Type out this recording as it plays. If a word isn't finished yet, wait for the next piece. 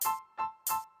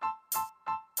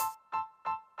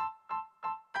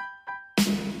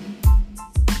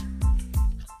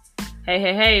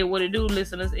Hey, what it do,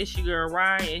 listeners? It's your girl,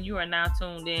 Ryan, and you are now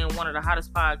tuned in one of the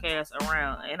hottest podcasts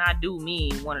around. And I do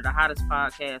mean one of the hottest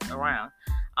podcasts around.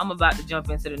 I'm about to jump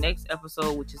into the next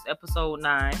episode, which is episode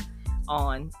 9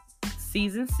 on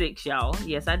season 6, y'all.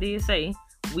 Yes, I did say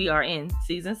we are in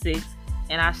season 6,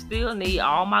 and I still need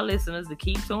all my listeners to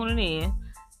keep tuning in,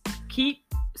 keep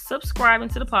subscribing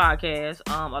to the podcast.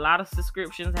 A lot of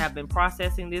subscriptions have been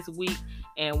processing this week,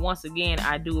 and once again,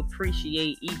 I do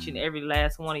appreciate each and every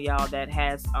last one of y'all that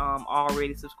has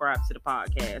already subscribed to the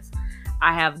podcast.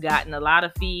 I have gotten a lot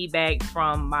of feedback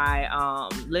from my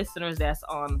listeners that's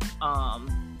on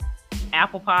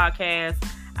Apple Podcasts.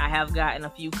 I have gotten a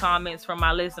few comments from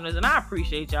my listeners, and I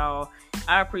appreciate y'all.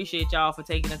 I appreciate y'all for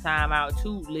taking the time out to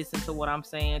listen to what I'm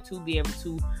saying, to be able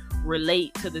to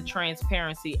relate to the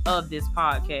transparency of this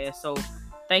podcast. So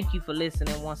thank you for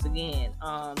listening once again.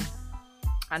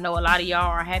 I know a lot of y'all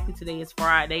are happy today is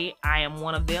Friday. I am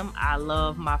one of them. I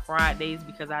love my Fridays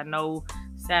because I know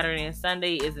Saturday and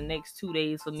Sunday is the next 2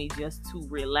 days for me just to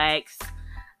relax,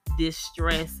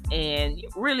 distress, and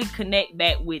really connect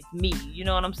back with me. You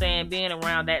know what I'm saying? Being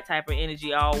around that type of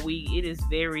energy all week, it is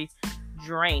very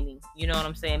draining. You know what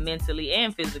I'm saying? Mentally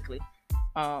and physically.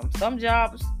 Some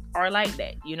jobs are like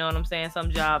that. You know what I'm saying? Some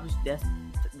jobs, that's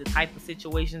the type of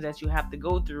situations that you have to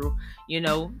go through,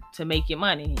 to make your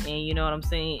money. And you know what I'm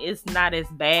saying? It's not as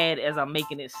bad as I'm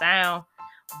making it sound.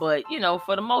 But,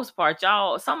 for the most part,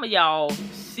 some of y'all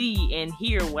see and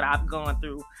hear what I've gone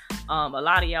through. A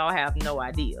lot of y'all have no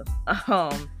idea.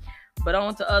 But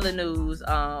on to other news.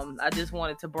 I just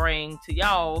wanted to bring to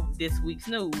y'all this week's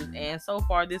news. And so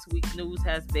far, this week's news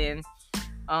has been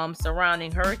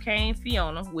surrounding Hurricane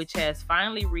Fiona, which has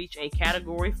finally reached a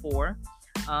Category 4.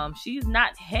 She's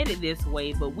not headed this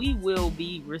way, but we will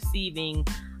be receiving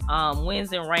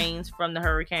winds and rains from the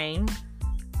hurricane.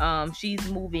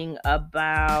 She's moving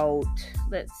about,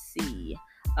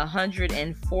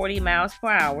 140 miles per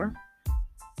hour,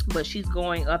 but she's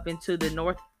going up into the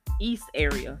northeast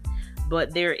area.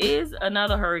 But there is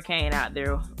another hurricane out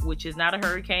there, which is not a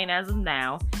hurricane as of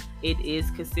now. It is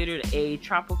considered a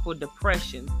tropical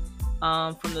depression.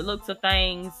 From the looks of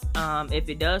things, if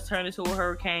it does turn into a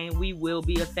hurricane, we will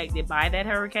be affected by that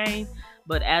hurricane.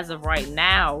 But as of right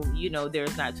now,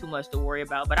 there's not too much to worry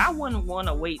about. But I wouldn't want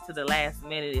to wait to the last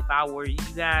minute. If I were you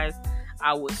guys,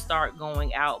 I would start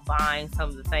going out buying some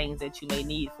of the things that you may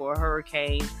need for a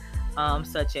hurricane,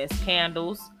 such as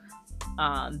candles,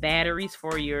 batteries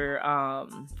for your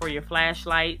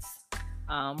flashlights,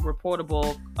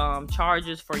 reportable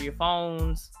chargers for your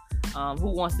phones. Who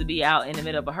wants to be out in the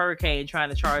middle of a hurricane trying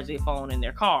to charge their phone in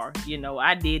their car?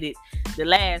 I did it the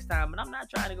last time, but I'm not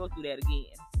trying to go through that again.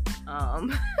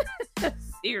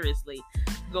 Seriously,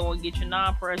 go and get your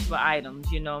non-perishable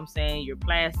items. You know what I'm saying? Your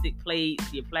plastic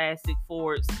plates, your plastic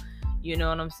forks. You know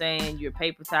what I'm saying? Your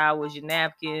paper towels, your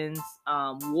napkins,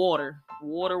 water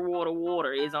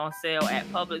is on sale at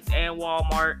Publix and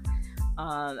Walmart.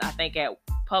 I think at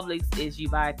Publix is you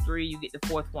buy 3, you get the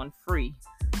 4th one free.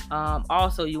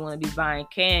 Also, you want to be buying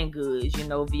canned goods,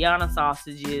 Vienna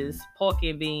sausages, pork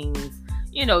and beans,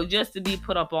 just to be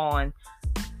put up on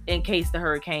in case the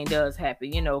hurricane does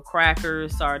happen.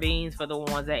 Crackers, sardines for the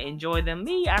ones that enjoy them.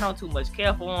 Me, I don't too much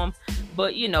care for them,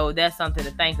 but that's something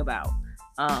to think about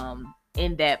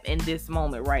in this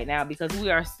moment right now, because we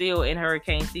are still in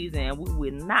hurricane season and we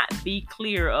will not be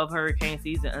clear of hurricane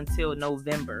season until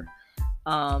November.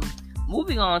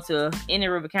 Moving on to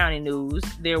Indian River County news,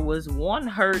 there was one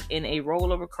hurt in a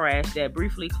rollover crash that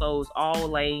briefly closed all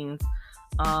lanes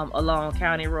along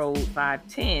County Road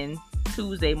 510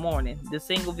 Tuesday morning. The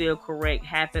single vehicle wreck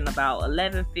happened about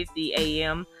 11:50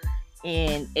 a.m.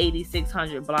 in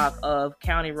 8600 block of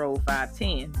County Road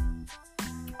 510.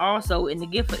 Also, in the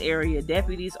Gifford area,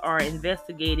 deputies are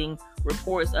investigating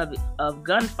reports of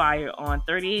gunfire on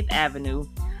 38th Avenue.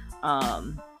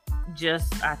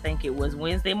 I think it was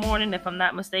Wednesday morning, if I'm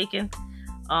not mistaken.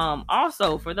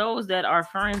 Also, for those that are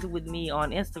friends with me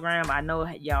on Instagram, I know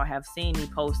y'all have seen me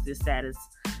post this status,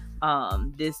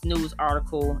 this news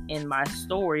article in my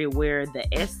story where the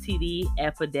STD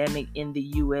epidemic in the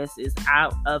U.S. is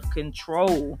out of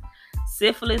control.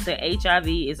 Syphilis and HIV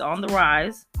is on the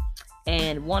rise,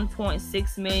 and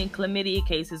 1.6 million chlamydia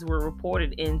cases were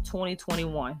reported in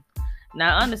 2021.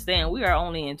 Now, understand, we are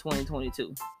only in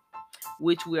 2022.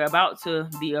 Which we're about to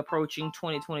be approaching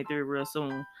 2023 real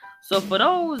soon. So for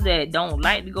those that don't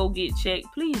like to go get checked,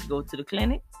 please go to the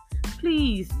clinic.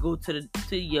 Please go to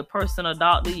your personal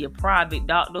doctor, your private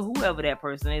doctor, whoever that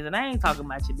person is. And I ain't talking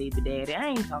about your baby daddy. I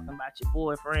ain't talking about your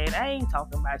boyfriend. I ain't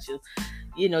talking about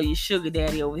your sugar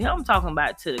daddy over here. I'm talking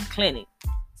about to the clinic.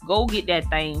 go get that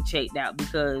thing checked out,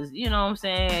 because you know what I'm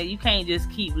saying, you can't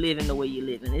just keep living the way you're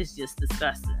living. It's just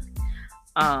disgusting.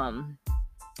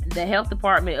 The health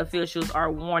department officials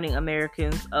are warning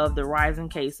Americans of the rising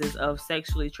cases of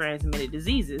sexually transmitted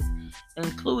diseases,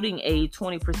 including a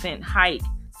 20%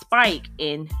 spike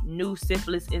in new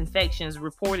syphilis infections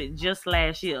reported just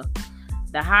last year,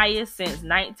 the highest since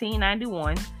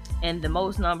 1991 and the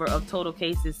most number of total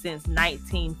cases since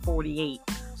 1948.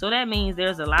 So that means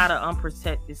there's a lot of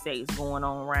unprotected sex going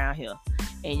on around here.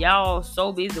 And y'all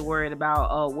so busy worried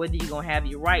about whether you're going to have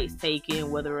your rights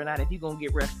taken, whether or not if you're going to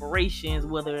get respirations,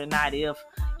 whether or not if,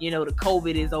 the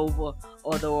COVID is over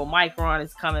or the Omicron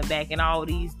is coming back and all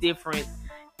these different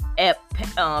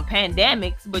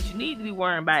pandemics. But you need to be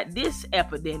worrying about this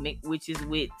epidemic, which is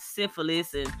with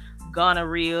syphilis and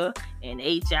gonorrhea and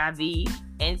HIV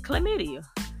and chlamydia.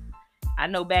 I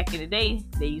know back in the day,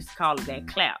 they used to call it that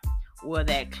clap. Well,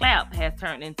 that clap has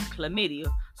turned into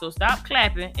chlamydia. So stop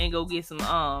clapping and go get some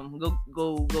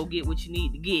go get what you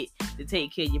need to get to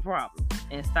take care of your problem,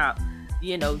 and stop,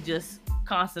 just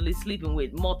constantly sleeping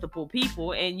with multiple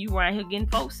people and you around here getting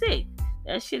folks sick.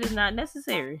 That shit is not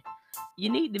necessary. You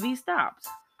need to be stopped.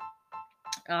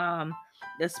 The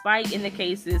spike in the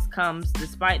cases comes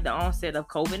despite the onset of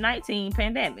COVID-19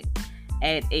 pandemic.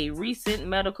 At a recent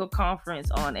medical conference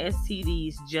on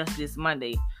STDs just this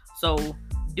Monday. So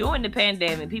during the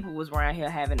pandemic, people was around here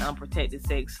having unprotected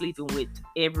sex, sleeping with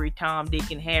every Tom,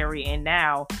 Dick, and Harry, and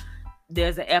now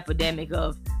there's an epidemic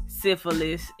of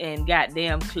syphilis and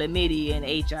goddamn chlamydia and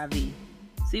HIV.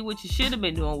 See, what you should have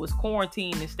been doing was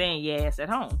quarantine and staying your ass at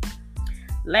home.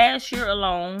 Last year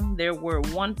alone, there were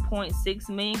 1.6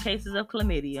 million cases of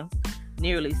chlamydia,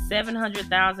 nearly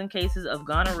 700,000 cases of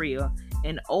gonorrhea,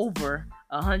 and over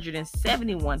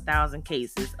 171,000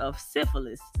 cases of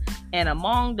syphilis. And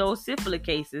among those syphilis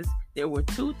cases, there were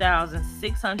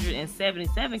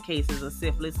 2,677 cases of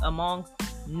syphilis among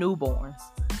newborns.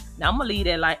 Now, I'm going to leave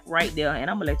that right there, and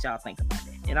I'm going to let y'all think about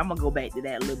that. And I'm going to go back to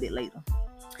that a little bit later.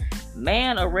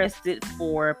 Man arrested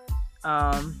for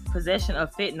possession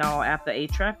of fentanyl after a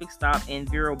traffic stop in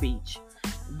Vero Beach.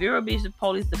 Vero Beach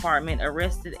Police Department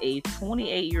arrested a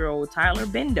 28-year-old Tyler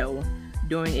Bendo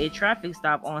during a traffic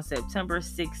stop on September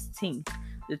 16th.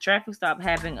 The traffic stop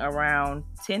happened around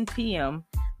 10 p.m.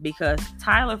 because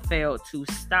Tyler failed to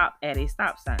stop at a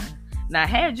stop sign. Now,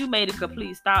 had you made a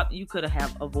complete stop, you could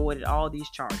have avoided all these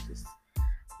charges.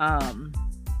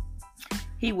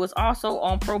 He was also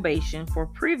on probation for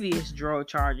previous drug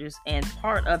charges, and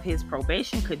part of his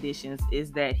probation conditions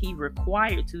is that he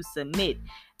required to submit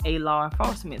a law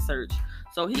enforcement search.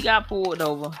 So he got pulled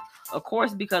over. Of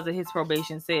course, because of his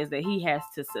probation says that he has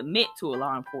to submit to a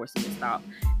law enforcement stop,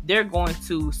 they're going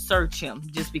to search him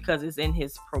just because it's in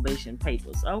his probation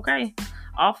papers. Okay.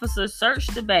 Officers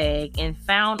searched the bag and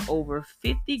found over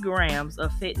 50 grams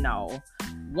of fentanyl,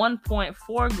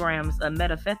 1.4 grams of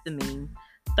methamphetamine,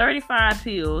 35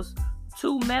 pills,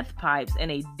 2 meth pipes,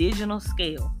 and a digital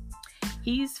scale.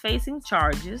 He's facing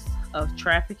charges of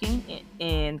trafficking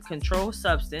in controlled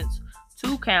substance,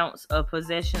 2 counts of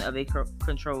possession of a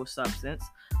controlled substance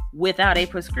without a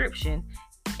prescription,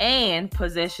 and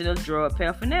possession of drug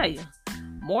paraphernalia.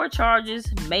 More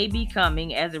charges may be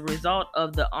coming as a result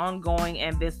of the ongoing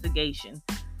investigation.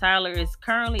 Tyler is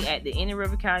currently at the Indian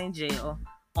River County Jail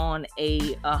on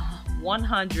a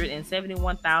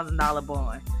 $171,000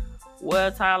 bond.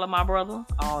 Well, Tyler, my brother,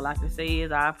 all I can say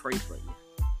is I pray for you.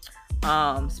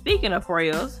 Speaking of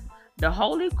prayers, the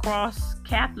Holy Cross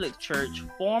Catholic Church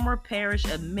former parish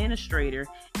administrator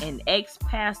and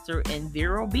ex-pastor in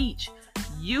Vero Beach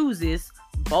uses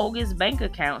bogus bank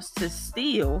accounts to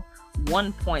steal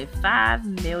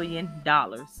 $1.5 million,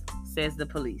 says the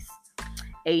police.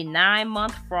 A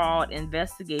 9-month fraud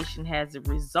investigation has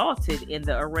resulted in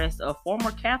the arrest of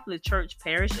former Catholic Church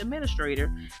parish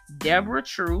administrator Deborah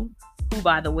True, who,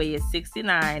 by the way, is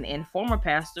 69, and former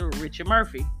pastor Richard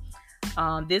Murphy.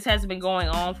 This has been going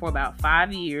on for about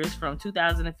 5 years, from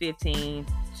 2015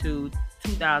 to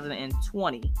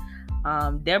 2020.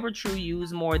 Deborah True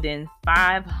used more than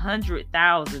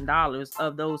 $500,000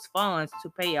 of those funds to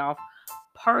pay off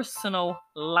personal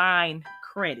line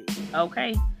credit.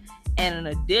 Okay. And an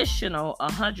additional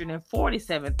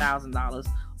 $147,000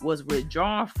 was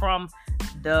withdrawn from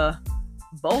the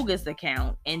bogus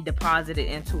account and deposited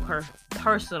into her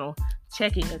personal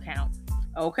checking account.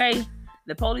 Okay.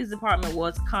 The police department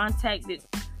was contacted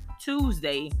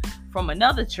Tuesday from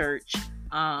another church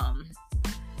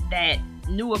that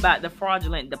knew about the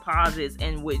fraudulent deposits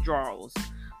and withdrawals.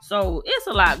 So it's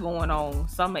a lot going on,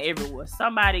 some everywhere.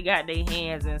 Somebody got their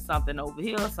hands in something over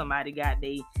here. Somebody got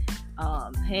their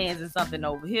hands in something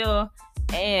over here.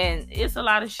 And it's a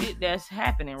lot of shit that's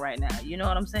happening right now. You know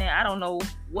what I'm saying? I don't know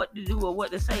what to do or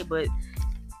what to say, but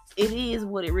it is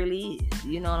what it really is.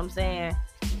 You know what I'm saying?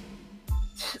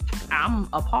 I'm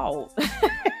appalled.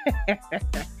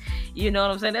 You know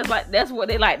what I'm saying? That's what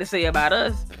they like to say about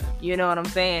us. You know what I'm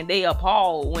saying? They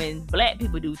appalled when black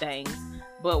people do things.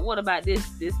 But what about this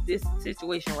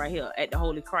situation right here at the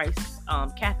Holy Christ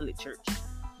Catholic Church?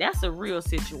 That's a real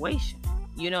situation.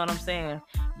 You know what I'm saying?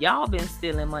 Y'all been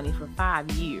stealing money for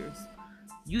 5 years.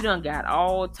 You done got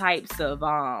all types of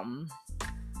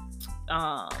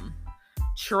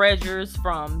treasures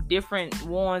from different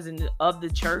ones of the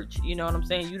church. You know what I'm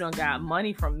saying? You done got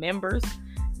money from members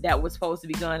that was supposed to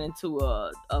be going into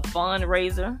a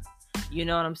fundraiser. You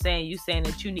know what I'm saying? You saying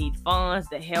that you need funds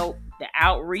to help the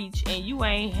outreach, and you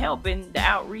ain't helping the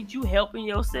outreach. You helping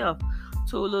yourself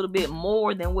to a little bit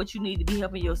more than what you need to be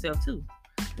helping yourself to,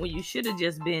 when you should have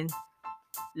just been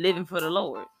living for the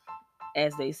Lord,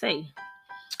 as they say.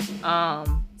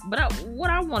 But what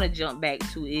I want to jump back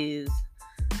to is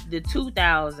the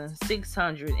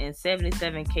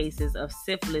 2,677 cases of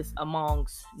syphilis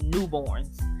amongst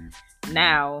newborns.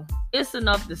 Now, it's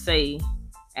enough to say,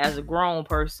 as a grown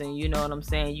person, you know what I'm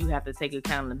saying, you have to take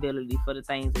accountability for the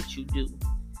things that you do.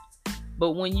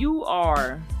 But when you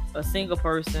are a single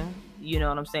person, you know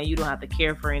what I'm saying, you don't have to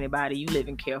care for anybody. You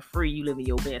living carefree. You living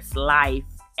your best life.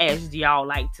 As y'all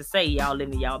like to say, y'all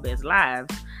living y'all best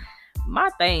lives. My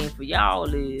thing for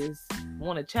y'all is,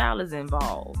 when a child is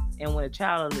involved and when a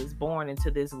child is born into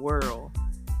this world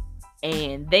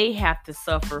and they have to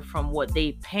suffer from what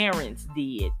their parents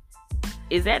did,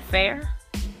 is that fair?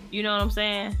 You know what I'm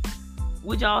saying?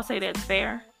 Would y'all say that's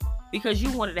fair? Because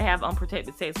you wanted to have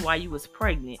unprotected sex while you was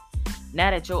pregnant.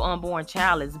 Now that your unborn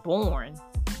child is born,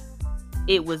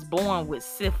 it was born with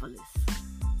syphilis.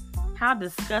 How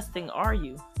disgusting are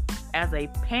you as a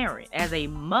parent, as a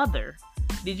mother?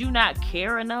 Did you not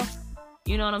care enough,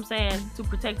 you know what I'm saying, to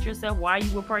protect yourself while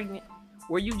you were pregnant?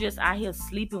 Were you just out here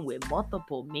sleeping with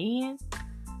multiple men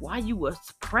while you was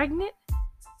pregnant?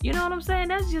 You know what I'm saying?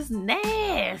 That's just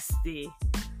nasty.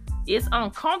 It's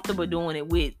uncomfortable doing it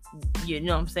with, you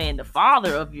know what I'm saying, the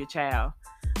father of your child.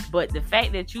 But the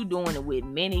fact that you doing it with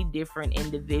many different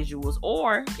individuals,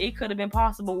 or it could have been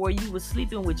possible where you was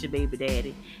sleeping with your baby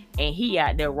daddy and he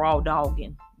out there raw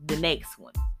dogging the next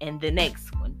one and the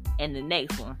next one and the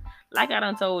next one. Like I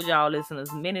done told y'all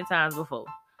listeners many times before,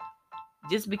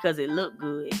 just because it look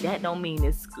good, that don't mean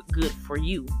it's good for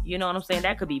you. You know what I'm saying?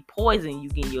 That could be poison you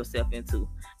get yourself into.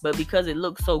 But because it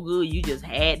looks so good, you just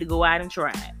had to go out and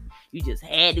try it. You just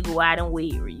had to go out and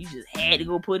wear it. You just had to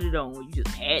go put it on. You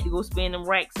just had to go spend them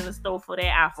racks in the store for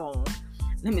that iPhone.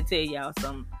 Let me tell y'all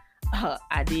something.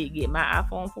 I did get my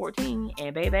iPhone 14,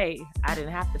 and baby, I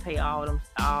didn't have to pay all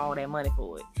that money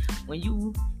for it. When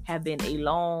you have been a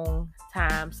long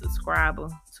time subscriber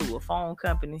to a phone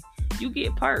company, you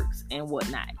get perks and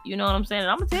whatnot. You know what I'm saying?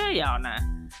 And I'm gonna tell y'all now,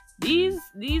 these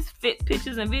fit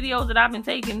pictures and videos that I've been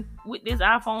taking with this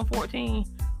iPhone 14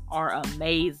 are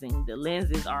amazing. The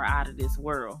lenses are out of this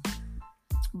world.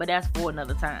 But that's for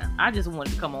another time. I just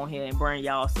wanted to come on here and bring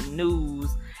y'all some news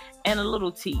and a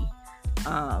little tea.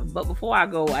 But before I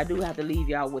go, I do have to leave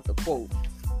y'all with a quote.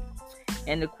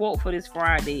 And the quote for this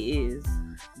Friday is,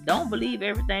 don't believe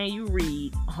everything you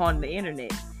read on the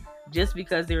internet just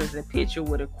because there is a picture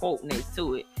with a quote next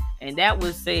to it. And that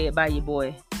was said by your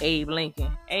boy, Abe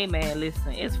Lincoln. Hey man,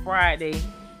 listen, it's Friday.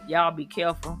 Y'all be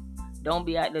careful. Don't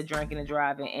be out there drinking and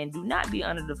driving, and do not be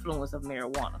under the influence of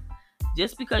marijuana.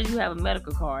 Just because you have a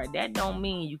medical card, that don't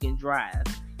mean you can drive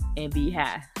and be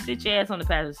high. Sit your ass on the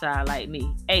passenger side like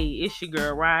me. Hey, it's your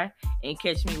girl Rye, and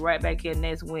catch me right back here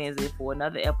next Wednesday for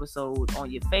another episode on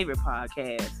your favorite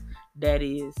podcast. That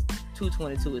is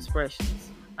 222 Expressions.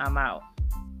 I'm out.